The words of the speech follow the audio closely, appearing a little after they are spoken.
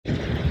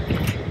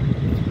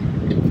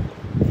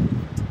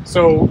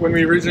So when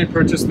we originally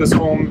purchased this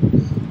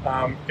home,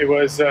 it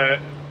was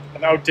an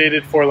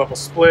outdated 4-level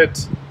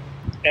split,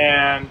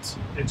 and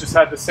it just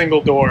had the single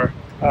door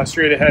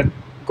straight ahead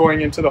going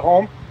into the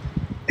home.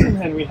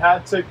 And we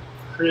had to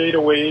create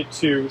a way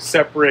to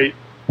separate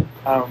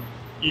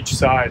each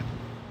side.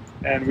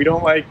 And we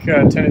don't like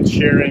tenants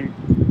sharing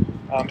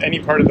any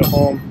part of the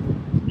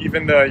home.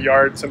 Even the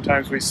yard,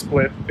 sometimes we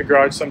split. The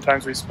garage,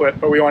 sometimes we split.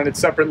 But we wanted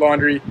separate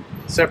laundry,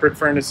 separate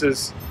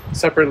furnaces,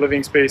 separate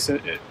living space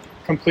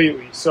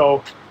completely.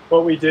 So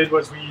what we did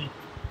was we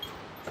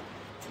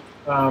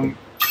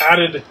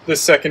added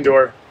this second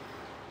door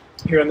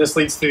here, and this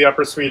leads to the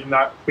upper suite, and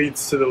that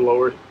leads to the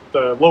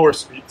lower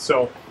suite.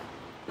 So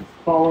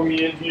follow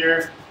me in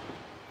here.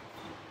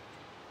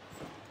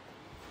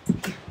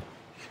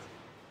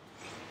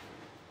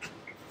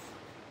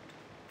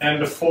 And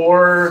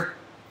before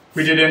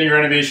we did any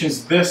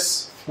renovations,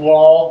 this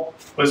wall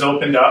was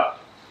opened up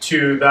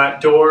to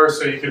that door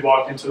so you could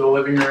walk into the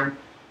living room.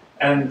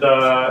 And the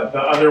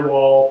other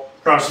wall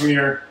across from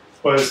here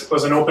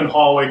was an open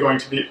hallway going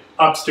to the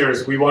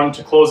upstairs. We wanted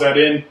to close that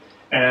in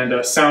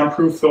and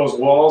soundproof those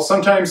walls.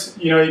 Sometimes,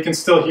 you know, you can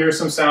still hear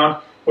some sound,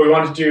 but we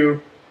wanted to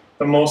do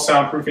the most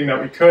soundproofing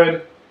that we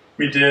could.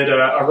 We did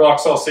a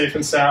rock salt safe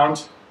and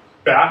sound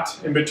bat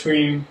in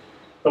between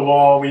the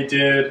wall. We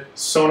did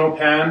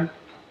Sonopan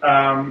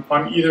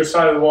on either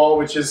side of the wall,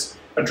 which is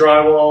a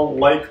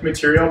drywall-like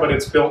material, but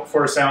it's built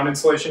for sound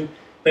insulation.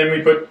 Then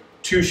we put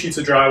 2 sheets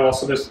of drywall,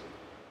 so there's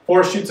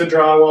 4 sheets of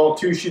drywall,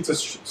 2 sheets of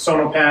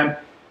Sonopan,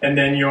 and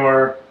then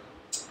your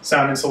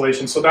sound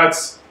insulation. So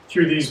that's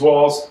through these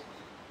walls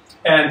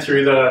and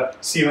through the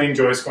ceiling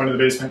joist going to the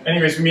basement.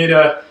 Anyways, we made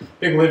a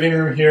big living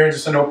room here,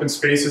 just an open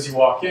space as you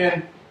walk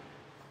in.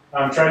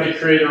 I'm trying to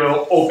create a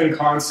real open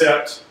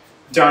concept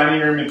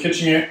dining room and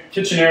kitchen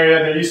area.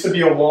 There used to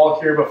be a wall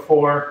here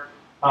before.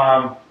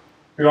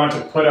 We wanted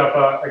to put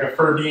up like a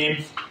fir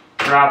beam,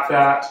 wrap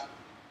that.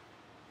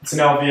 It's an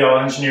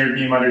LVL engineered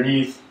beam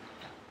underneath.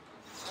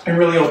 And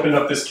really opened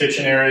up this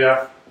kitchen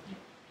area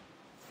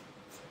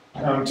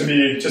to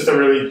be just a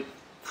really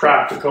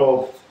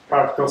practical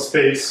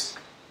space.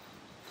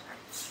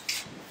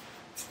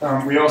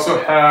 We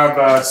also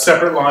have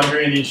separate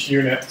laundry in each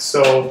unit.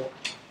 So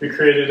we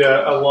created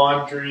a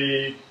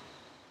laundry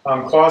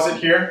closet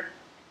here,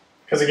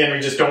 because again,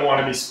 we just don't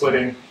want to be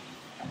splitting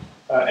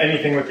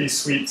anything with these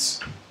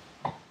suites.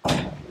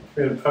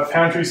 We have a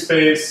pantry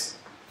space.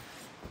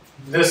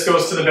 This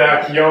goes to the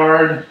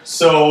backyard.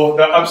 So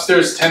the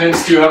upstairs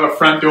tenants do have a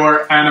front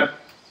door and a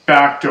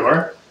back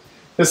door.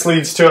 This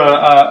leads to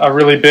a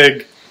really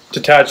big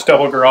detached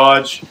double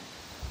garage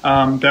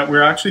that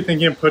we're actually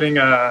thinking of putting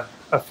a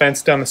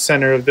fence down the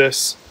center of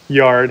this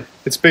yard.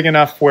 It's big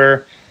enough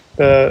where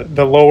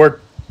the lower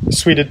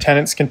suited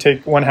tenants can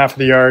take one half of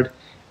the yard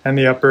and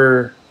the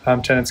upper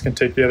tenants can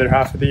take the other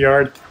half of the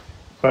yard.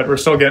 But we're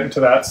still getting to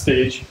that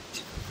stage.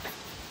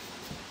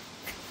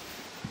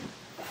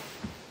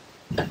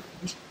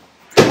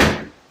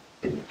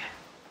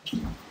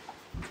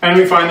 And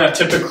we find that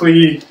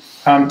typically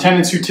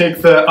tenants who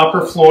take the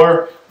upper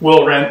floor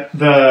will rent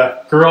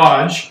the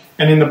garage.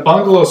 And in the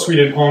bungalow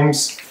suited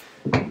homes,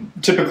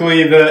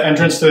 typically the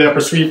entrance to the upper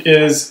suite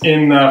is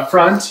in the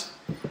front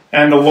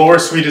and the lower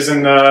suite is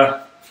in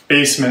the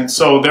basement.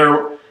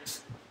 So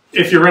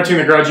if you're renting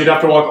the garage, you'd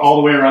have to walk all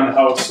the way around the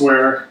house,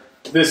 where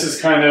this is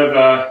kind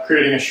of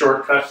creating a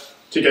shortcut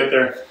to get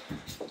there.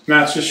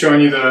 Matt's just showing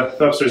you the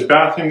upstairs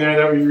bathroom there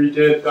that we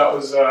redid. That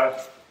was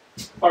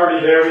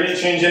already there. We didn't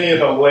change any of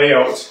the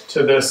layout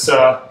to this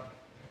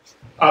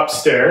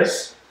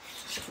upstairs.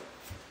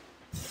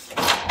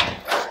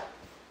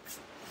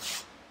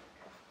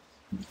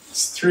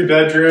 It's 3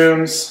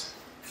 bedrooms.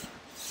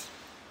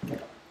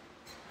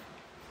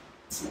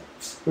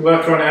 We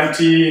left one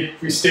empty.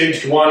 We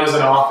staged one as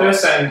an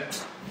office, and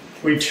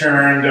we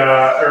turned,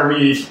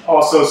 we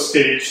also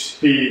staged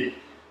the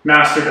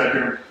master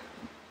bedroom.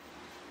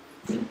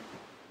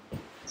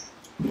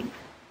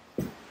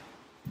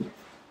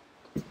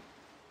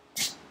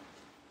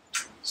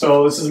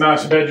 So this is the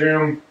master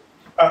bedroom.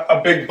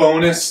 A big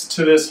bonus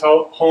to this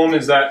home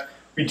is that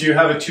we do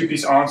have a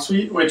 2-piece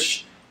ensuite,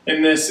 which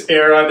in this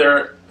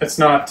era, it's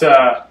not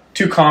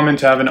too common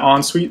to have an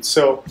ensuite.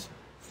 So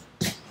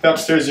the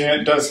upstairs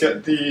unit does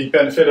get the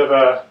benefit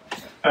of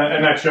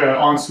an extra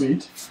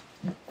ensuite.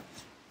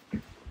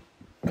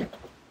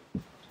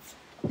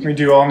 We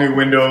do all new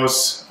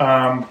windows,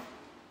 all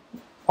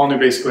new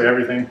basically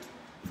everything.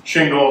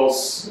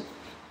 Shingles,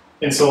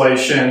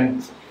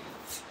 insulation,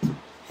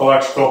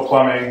 electrical,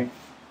 plumbing.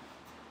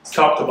 It's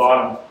top to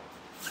bottom,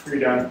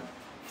 redone.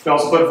 We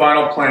also put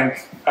vinyl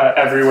plank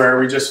everywhere.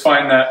 We just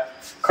find that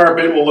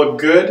carpet will look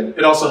good.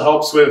 It also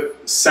helps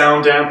with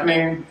sound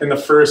dampening in the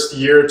first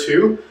year or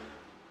two.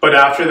 But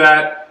after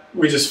that,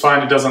 we just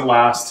find it doesn't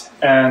last.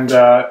 And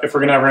if we're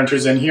gonna have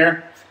renters in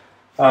here,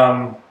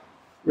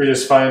 we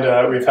just find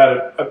we've had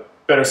a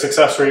better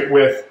success rate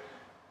with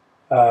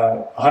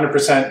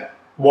 100%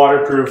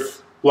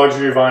 waterproof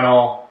luxury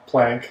vinyl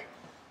plank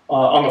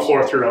on the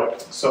floor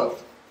throughout. So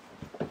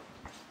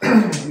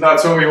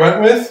that's what we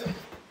went with.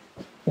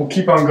 we'll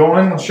keep on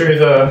going. I'll show you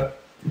the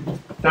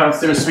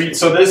downstairs suite.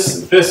 So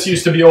this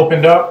used to be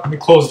opened up. We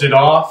closed it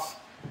off.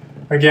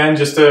 Again,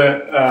 just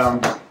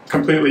to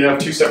completely have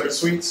two separate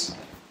suites.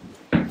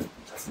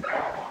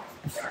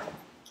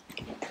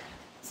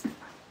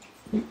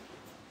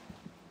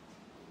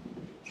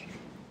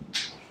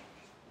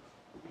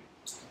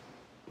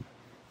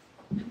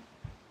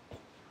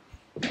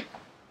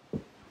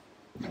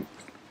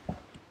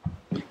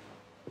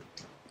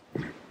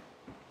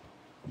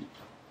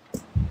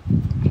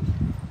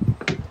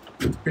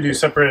 We do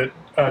separate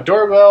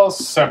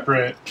doorbells,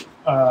 separate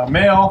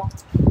mail.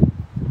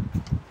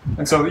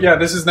 And so, yeah,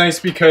 this is nice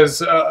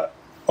because a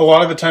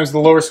lot of the times the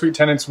lower suite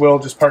tenants will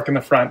just park in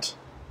the front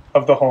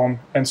of the home.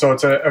 And so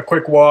it's a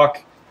quick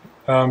walk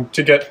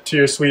to get to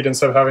your suite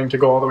instead of having to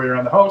go all the way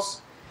around the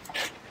house.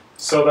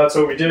 So that's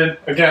what we did.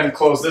 Again,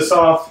 close this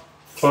off,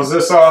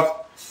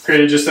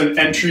 created just an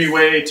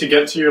entryway to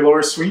get to your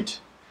lower suite.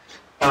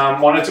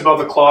 Wanted to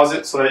build a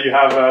closet so that you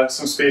have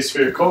some space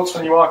for your coats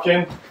when you walk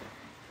in.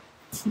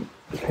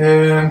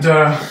 And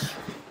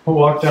we'll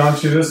walk down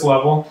to this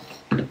level,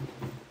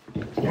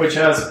 which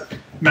has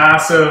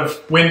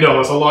massive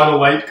windows, a lot of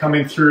light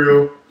coming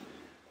through.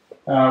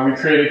 We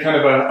created kind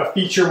of a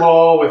feature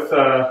wall with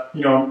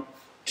you know,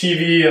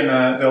 TV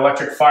and the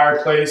electric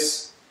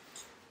fireplace,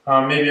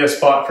 maybe a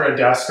spot for a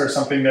desk or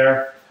something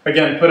there.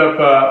 Again, put up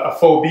a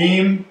faux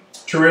beam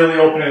to really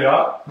open it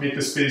up, make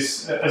the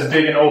space as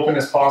big and open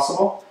as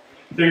possible.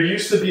 There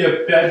used to be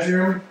a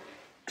bedroom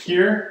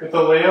here with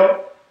the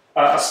layout,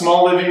 a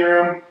small living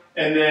room,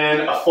 and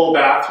then a full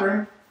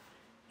bathroom.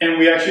 And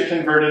we actually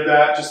converted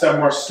that just to have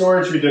more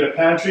storage. We did a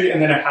pantry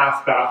and then a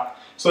half bath.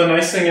 So the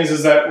nice thing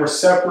is that we're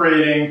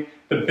separating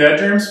the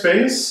bedroom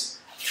space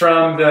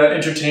from the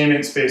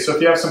entertainment space. So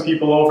if you have some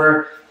people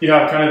over, you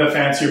have kind of the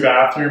fancier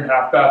bathroom,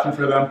 half bathroom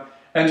for them,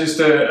 and just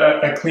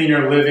a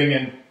cleaner living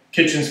and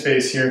kitchen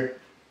space here.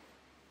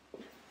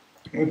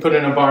 We put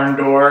in a barn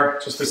door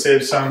just to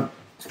save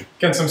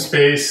get some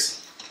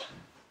space,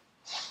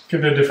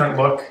 give it a different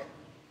look.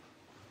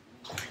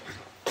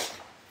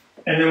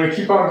 And then we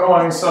keep on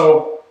going,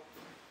 so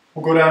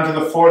we'll go down to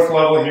the fourth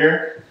level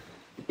here,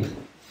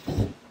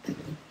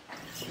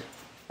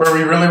 where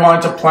we really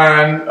wanted to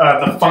plan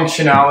the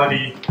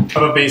functionality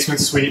of a basement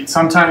suite.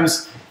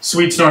 Sometimes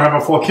suites don't have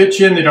a full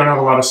kitchen, they don't have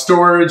a lot of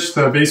storage,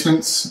 the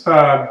basement's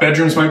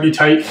bedrooms might be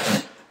tight.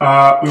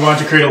 We wanted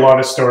to create a lot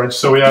of storage,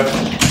 so we have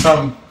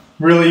some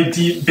really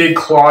deep, big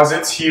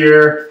closets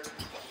here.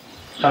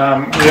 We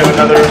have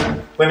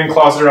another linen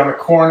closet around the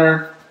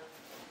corner.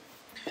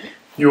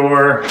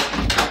 Your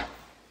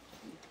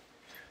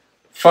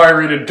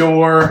fire-rated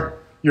door,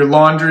 your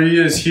laundry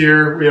is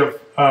here. We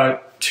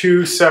have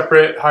two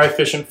separate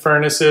high-efficient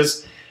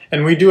furnaces,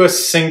 and we do a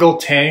single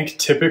tank,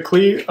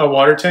 typically a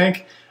water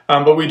tank,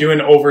 but we do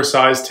an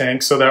oversized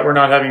tank so that we're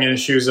not having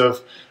issues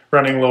of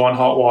running low on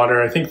hot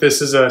water. I think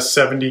this is a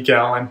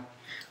 70-gallon,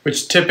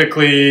 which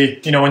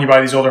typically, you know, when you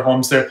buy these older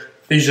homes, they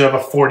usually have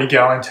a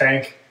 40-gallon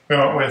tank. We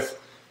went with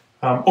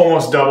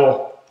almost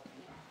double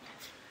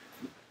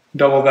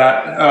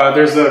that.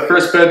 There's the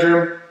first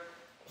bedroom.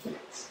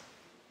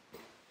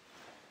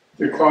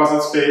 Your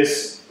closet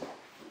space.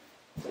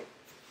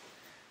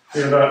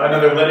 We have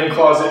another linen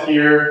closet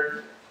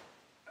here,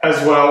 as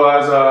well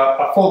as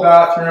a full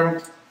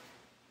bathroom.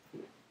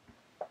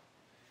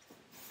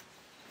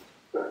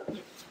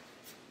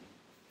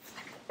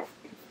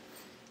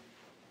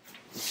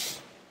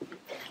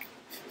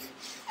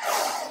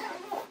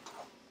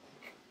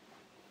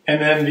 And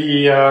then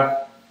the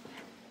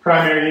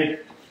primary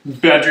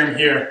bedroom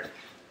here.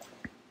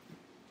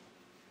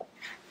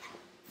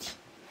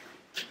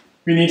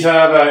 We need to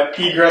have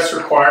egress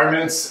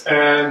requirements,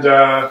 and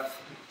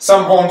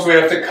some homes we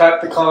have to cut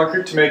the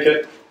concrete to make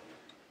it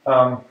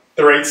the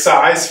right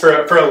size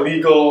for a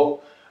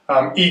legal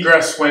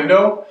egress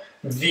window.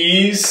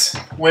 These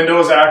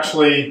windows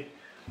actually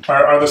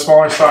are the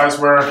smaller size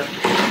where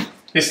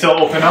they still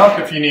open up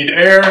if you need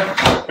air,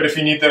 but if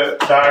you need the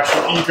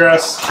actual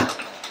egress,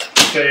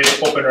 they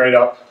open right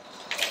up.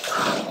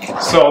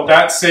 So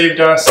that saved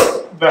us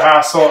the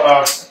hassle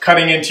of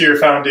cutting into your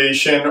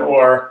foundation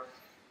or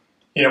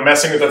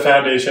messing with the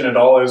foundation at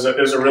all. It was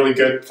a really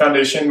good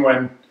foundation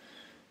when,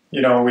 we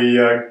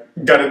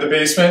gutted the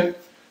basement.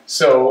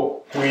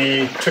 So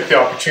we took the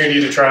opportunity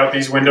to try out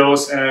these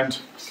windows and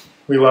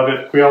we love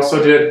it. We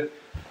also did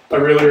a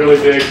really, really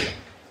big,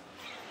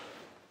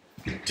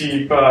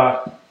 deep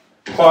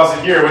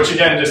closet here, which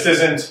again, just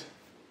isn't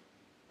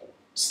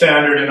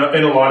standard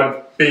in a lot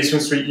of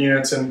basement suite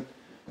units, and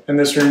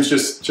this room's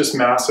just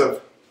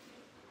massive.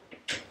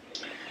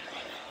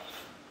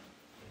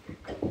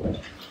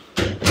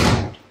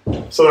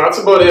 So that's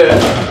about it.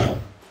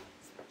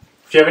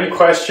 If you have any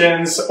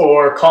questions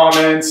or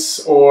comments,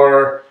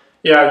 or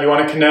you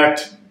want to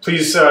connect,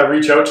 please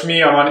reach out to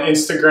me. I'm on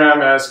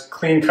Instagram as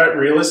Cleancut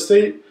Real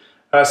Estate.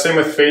 Same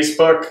with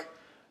Facebook.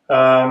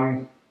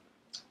 I'm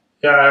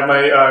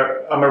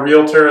a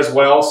realtor as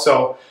well,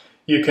 so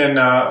you can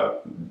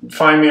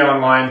find me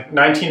online.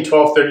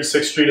 1912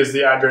 36th Street is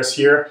the address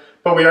here,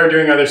 but we are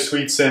doing other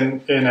suites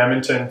in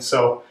Edmonton.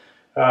 So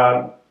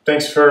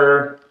thanks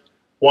for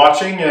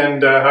watching,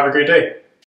 and have a great day.